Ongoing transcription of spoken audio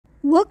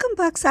Welcome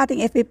back sa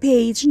ating FB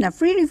page na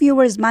free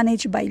reviewers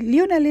managed by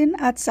Leonalyn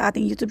at sa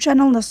ating YouTube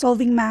channel na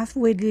Solving Math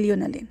with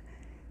Leonalyn.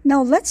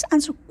 Now, let's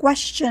answer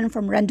question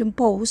from random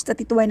post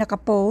at ito ay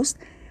nakapost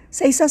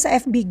sa isa sa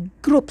FB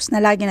groups na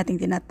lagi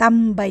nating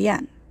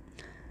tinatambayan.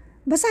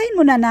 Basahin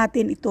muna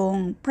natin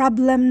itong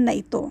problem na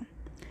ito.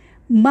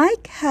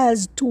 Mike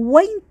has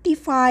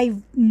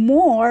 25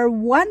 more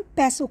 1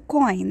 peso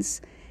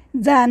coins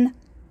than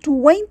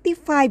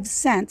 25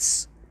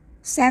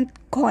 cent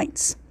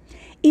coins.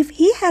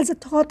 If he has a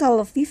total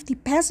of 50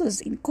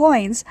 pesos in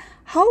coins,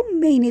 how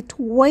many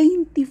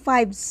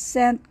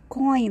 25-cent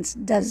coins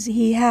does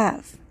he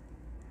have?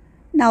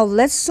 Now,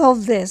 let's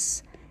solve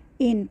this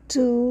in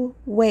two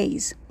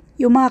ways.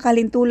 Yung mga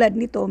kalintulad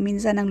nito,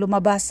 minsan ang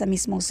lumabas sa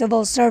mismong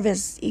civil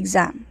service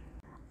exam.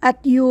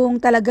 At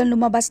yung talagang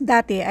lumabas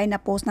dati ay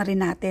na-post na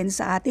rin natin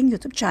sa ating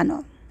YouTube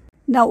channel.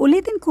 Now,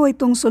 ulitin ko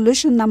itong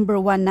solution number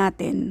 1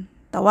 natin.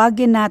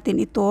 Tawagin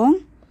natin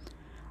itong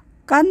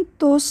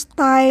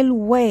Canto-style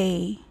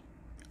way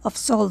of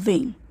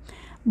solving.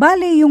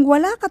 Bale, yung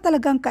wala ka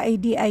talagang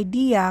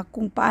ka-idea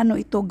kung paano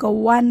ito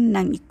gawan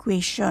ng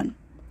equation.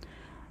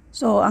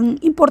 So, ang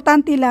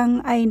importante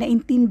lang ay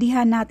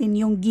naintindihan natin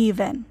yung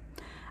given.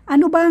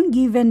 Ano ba ang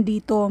given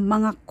dito?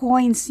 Mga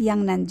coins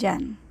yang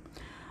nandyan.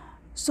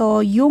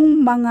 So,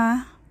 yung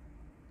mga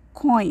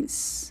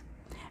coins,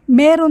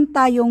 meron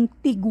tayong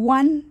tig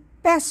 1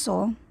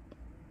 peso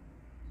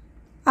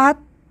at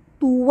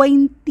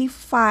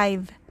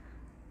 25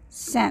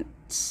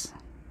 cents.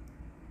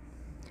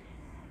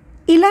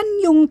 Ilan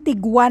yung tig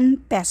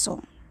 1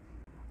 peso?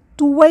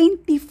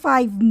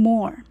 25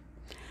 more.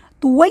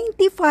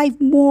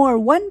 25 more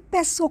 1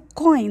 peso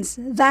coins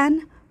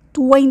than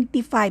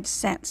 25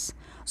 cents.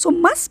 So,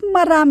 mas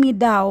marami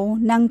daw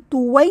ng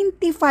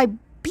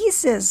 25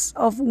 pieces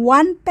of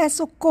 1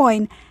 peso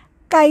coin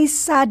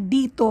kaysa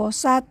dito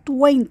sa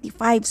 25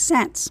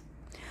 cents.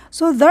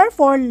 So,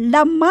 therefore,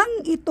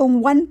 lamang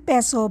itong 1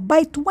 peso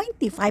by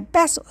 25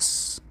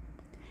 pesos.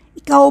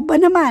 Ikaw ba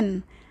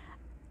naman,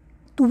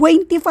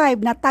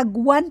 25 na tag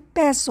 1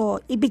 peso,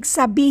 ibig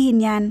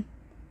sabihin yan,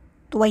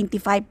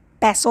 25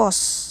 pesos.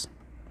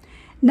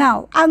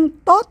 Now, ang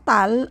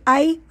total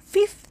ay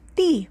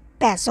 50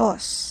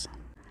 pesos.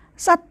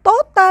 Sa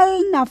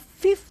total na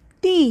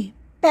 50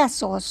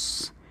 pesos,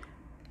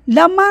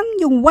 lamang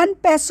yung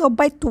 1 peso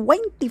by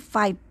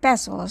 25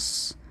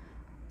 pesos.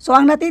 So,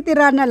 ang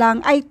natitira na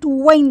lang ay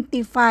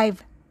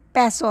 25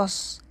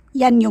 pesos.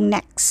 Yan yung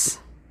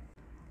next.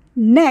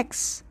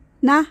 Next,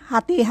 na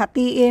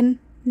hati-hatiin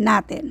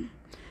natin.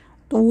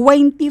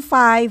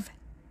 25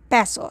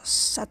 pesos.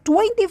 Sa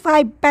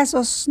 25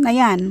 pesos na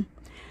yan,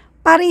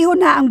 pareho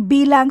na ang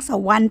bilang sa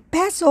 1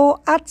 peso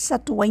at sa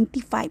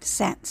 25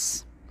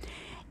 cents.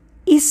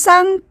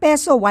 Isang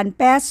peso, 1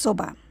 peso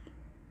ba?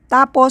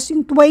 Tapos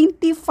yung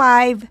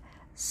 25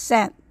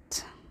 cent.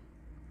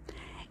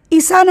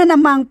 Isa na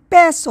namang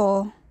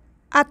peso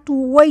at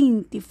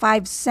 25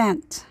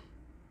 cent.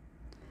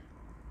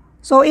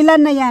 So,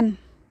 ilan na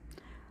yan?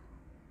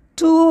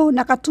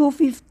 Naka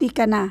 250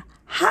 ka na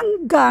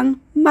hanggang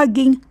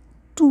maging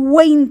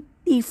 25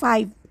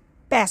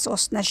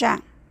 pesos na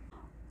siya.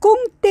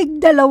 Kung tig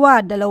 2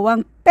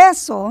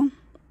 peso,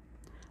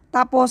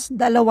 tapos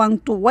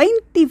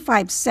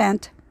 25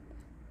 cent,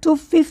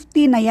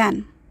 250 na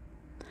yan.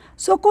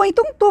 So kung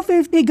itong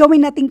 250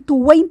 gawin natin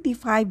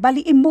 25,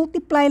 bali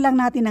i-multiply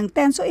lang natin ng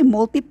 10, so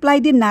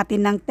i-multiply din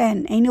natin ng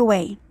 10.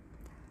 Anyway,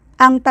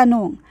 ang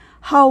tanong,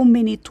 how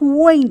many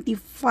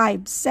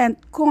 25-cent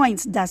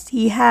coins does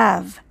he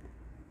have?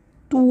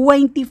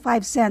 25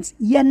 cents.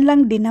 Yan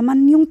lang din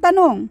naman yung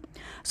tanong.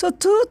 So,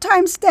 2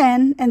 times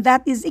 10, and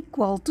that is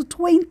equal to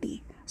 20.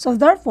 So,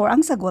 therefore,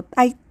 ang sagot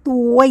ay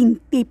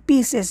 20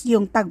 pieces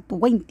yung tag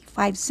 25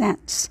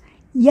 cents.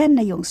 Yan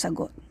na yung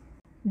sagot.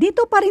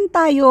 Dito pa rin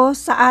tayo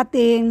sa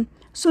ating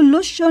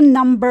solution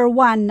number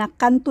 1 na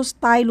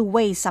Canto-style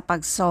way sa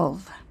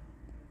pag-solve.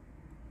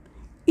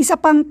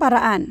 Isa pang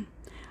paraan.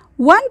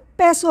 1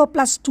 peso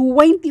plus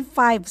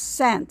 25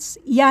 cents,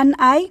 yan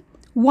ay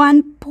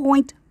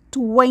 1.25.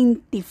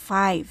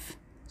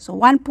 So,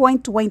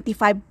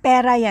 1.25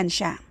 pera yan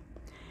siya.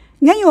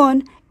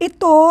 Ngayon,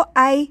 ito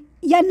ay,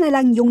 yan na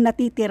lang yung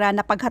natitira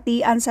na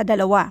paghatian sa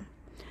dalawa.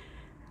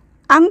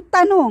 Ang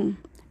tanong,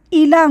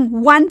 ilang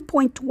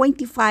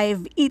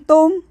 1.25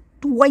 itong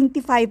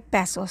 25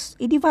 pesos?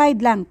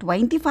 I-divide lang,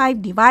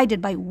 25 divided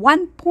by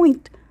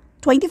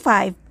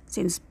 1.25.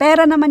 Since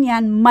pera naman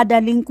yan,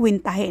 madaling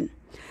kwintahin.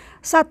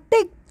 Sa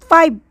tig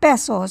 5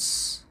 pesos,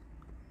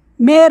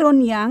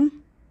 meron yang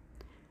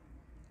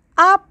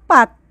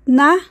 4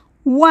 na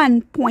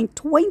 1.25.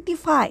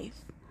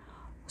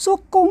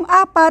 So, kung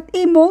 4,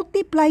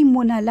 i-multiply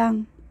mo na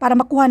lang para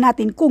makuha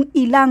natin kung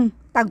ilang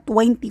tag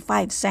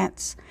 25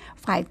 cents.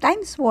 5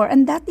 times 4,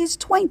 and that is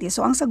 20.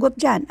 So, ang sagot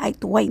dyan ay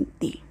 20.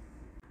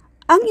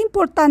 Ang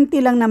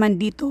importante lang naman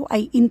dito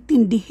ay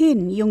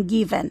intindihin yung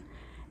given.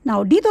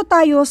 Now, dito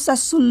tayo sa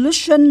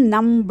solution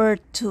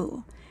number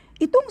 2.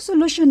 Itong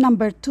solution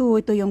number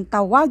 2, ito yung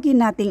tawagin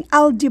nating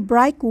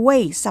algebraic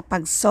way sa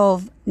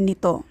pag-solve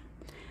nito.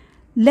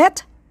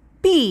 Let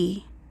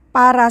P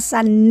para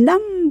sa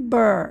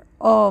number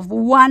of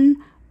 1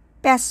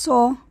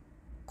 peso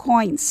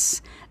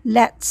coins.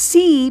 Let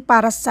C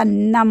para sa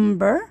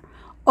number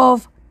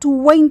of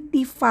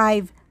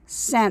 25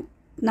 cent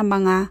na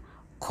mga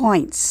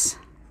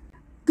coins.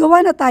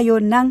 Gawa na tayo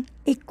ng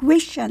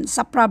equation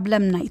sa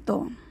problem na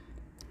ito.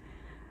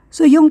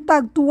 So yung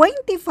tag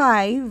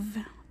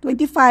 25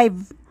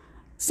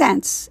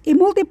 cents,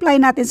 i-multiply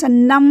natin sa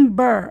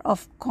number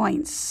of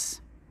coins.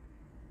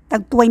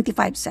 Tag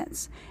 25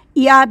 cents.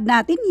 I-add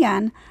natin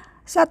yan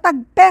sa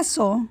tag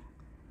peso,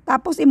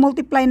 tapos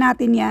i-multiply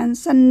natin yan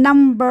sa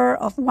number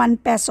of 1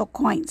 peso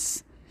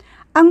coins.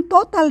 Ang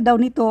total daw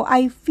nito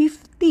ay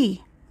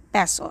 50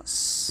 pesos.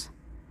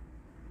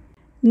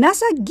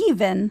 Nasa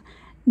given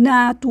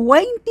na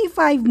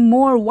 25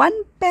 more 1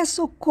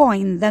 peso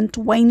coin than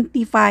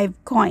 25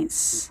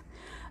 coins.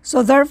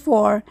 So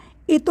therefore,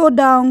 ito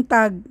daw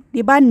tag,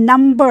 di ba,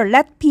 number,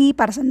 let P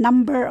para sa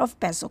number of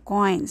peso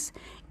coins.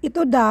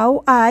 Ito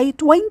daw ay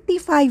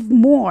 25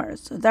 more.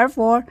 So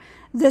therefore,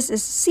 this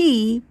is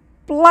C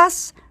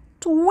plus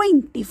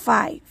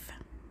 25.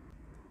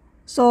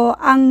 So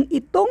ang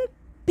itong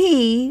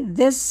P,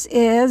 this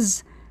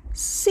is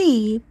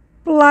C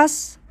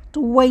plus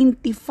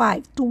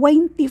 25.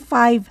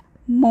 25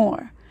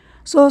 more.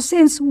 So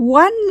since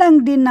 1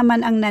 lang din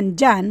naman ang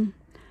nandyan,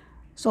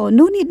 so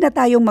no need na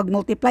tayong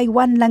mag-multiply,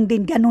 1 lang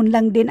din, ganun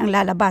lang din ang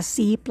lalabas,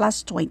 C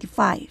plus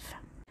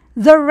 25.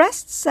 The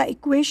rest sa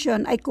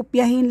equation ay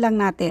kopyahin lang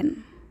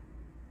natin.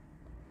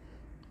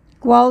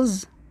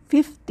 Equals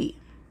 50.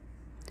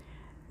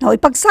 Now,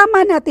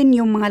 ipagsama natin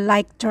yung mga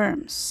like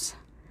terms.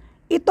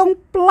 Itong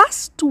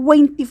plus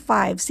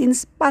 25,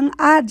 since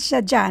pang-add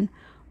siya dyan,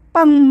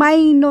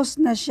 pang-minus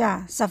na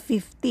siya sa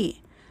 50.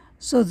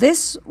 So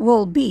this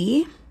will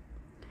be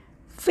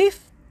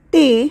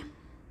 50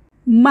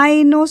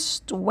 minus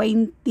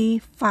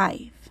 25.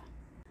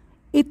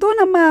 Ito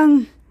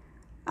namang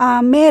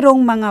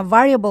merong mga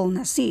variable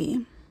na C.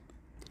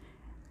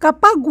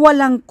 Kapag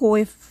walang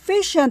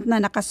coefficient na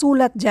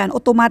nakasulat dyan,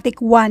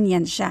 automatic 1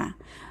 yan siya.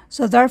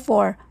 So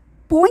therefore,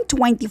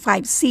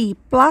 0.25C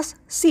plus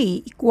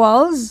C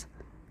equals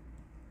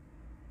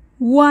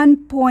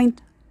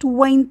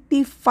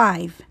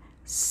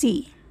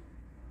 1.25C.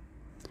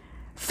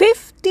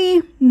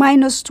 50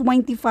 minus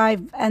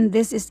 25, and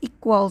this is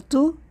equal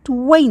to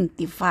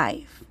 25.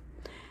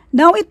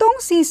 Now,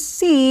 itong si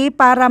C,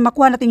 para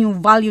makuha natin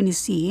yung value ni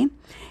C,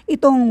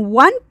 itong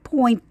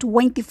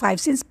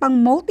 1.25, since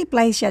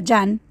pang-multiply siya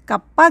dyan,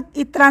 kapag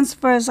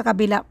i-transfer sa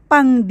kabila,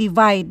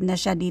 pang-divide na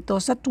siya dito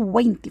sa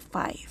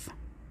 25.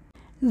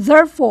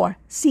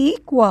 Therefore, C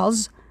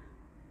equals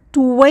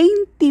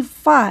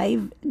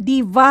 25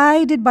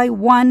 divided by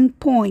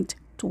 1.25.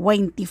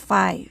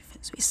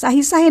 So,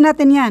 isahin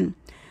natin yan.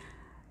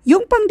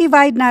 Yung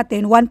pang-divide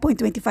natin,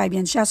 1.25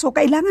 yan siya. So,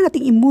 kailangan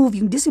natin i-move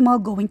yung decimal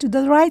going to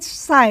the right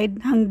side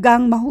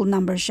hanggang ma-whole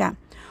number siya.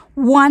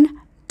 1,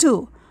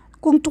 2.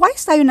 Kung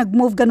twice tayo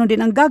nag-move, ganun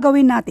din ang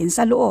gagawin natin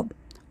sa loob.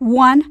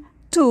 1,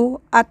 2,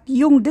 at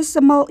yung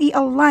decimal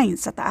i-align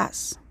sa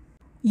taas.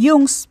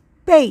 Yung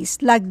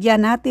space,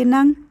 lagyan natin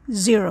ng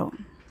 0.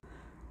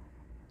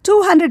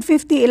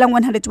 250, ilang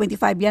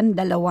 125 yan?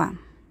 Dalawa.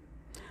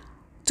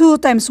 2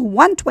 times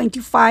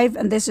 125,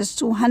 and this is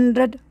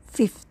 250.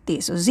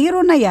 So,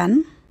 0 na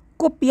yan.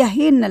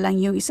 Kopyahin na lang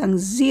yung isang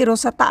 0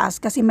 sa taas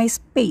kasi may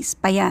space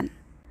pa yan.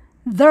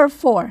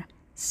 Therefore,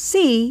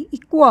 C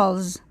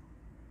equals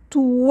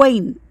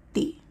 20.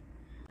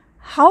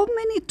 How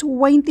many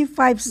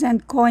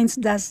 25-cent coins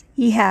does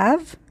he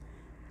have?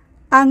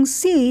 Ang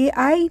C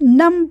ay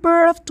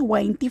number of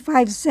 25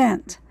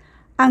 cent.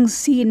 Ang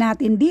C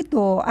natin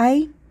dito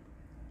ay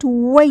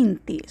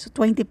 20. So,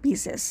 20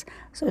 pieces.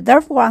 So,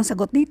 therefore, ang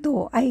sagot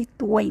dito ay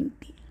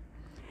 20.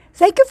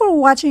 Thank you for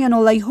watching and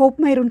all. I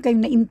hope mayroon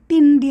kayong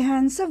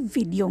naintindihan sa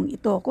videong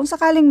ito. Kung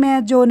sakaling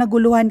medyo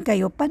naguluhan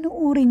kayo,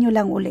 panuorin nyo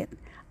lang ulit.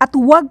 At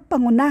huwag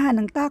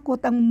pangunahan ng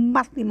takot ang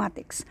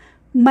mathematics.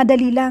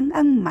 Madali lang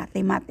ang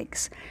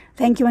mathematics.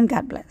 Thank you and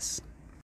God bless.